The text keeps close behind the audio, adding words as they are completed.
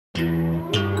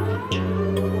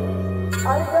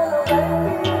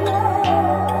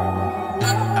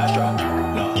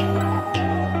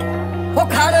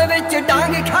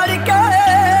डांग खड़ के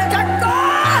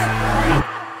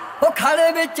वो खड़े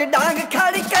विच डांग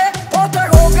खड़ के वो तो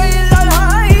हो गई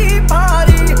लड़ाई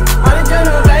भारी अर्जन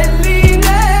वैली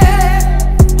ने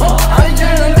हो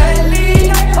अर्जन वैली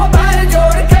ने हो पैर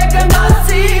जोड़ के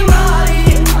गंडासी मारी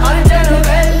अर्जन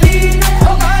वैली ने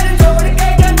हो पैर जोड़ के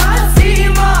गंडासी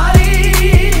मारी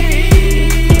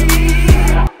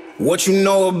What you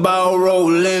know about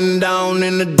rolling down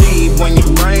in the deep? When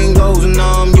your brain goes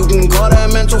numb, you can call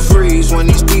that mental freeze. When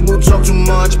these people talk too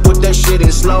much, put that shit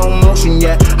in slow motion.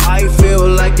 Yeah, I feel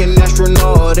like an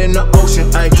astronaut in the ocean.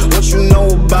 Ay, what you know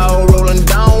about rolling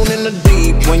down in the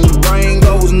deep? When your brain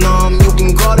goes numb, you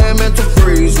can call that mental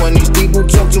freeze. When these people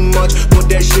talk too much, put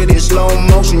that shit in slow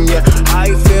motion. Yeah,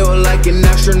 I feel like an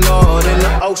astronaut in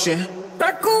the ocean.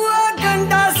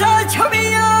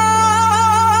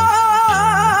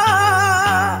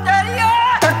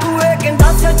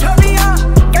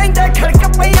 खड़क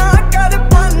पिया कर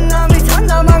पाना भी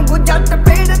साना वांगू जट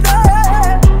पेड़ दे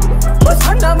ओ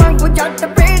साना वांगू जट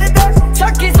पेड़ दे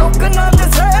सखी सुख ना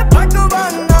दसे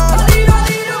भगवाना लीरो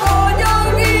लीरो हो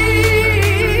जाऊंगी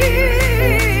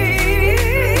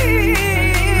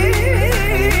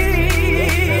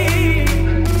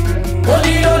ओ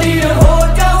लीरो लीरो हो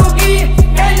जाऊंगी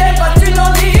कहले बचनों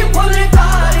दी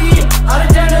फुलकारी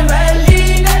अर्जन वैली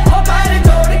ने हो पैर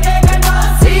जोड़ के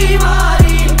गंडासी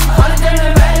मारी अर्जन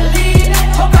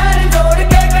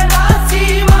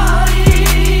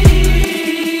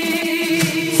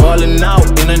falling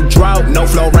out in a drought, no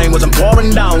flow, rain wasn't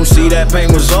pouring down. See that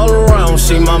pain was all around.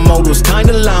 See my mode was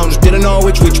kinda lounge. Didn't know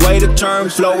which way to turn.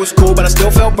 Flow was cool, but I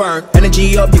still felt burnt.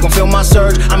 Energy up, you gon' feel my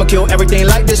surge. I'ma kill everything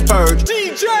like this purge.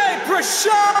 DJ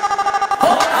Prashant.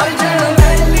 Arjan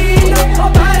Vailly, oh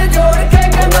पैर जोड़ के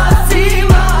गंडासी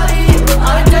मारी.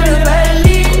 Arjan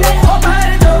Vailly, oh पैर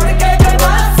जोड़ के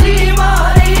गंडासी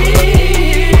मारी.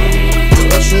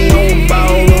 What you know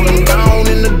about rolling down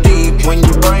in the deep? When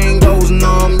your brain goes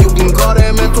numb, you can call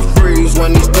that mental freeze.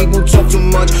 When these people talk too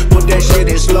much, put that shit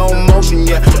in slow motion.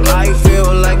 Yeah, I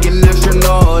feel like an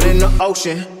astronaut in the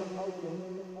ocean.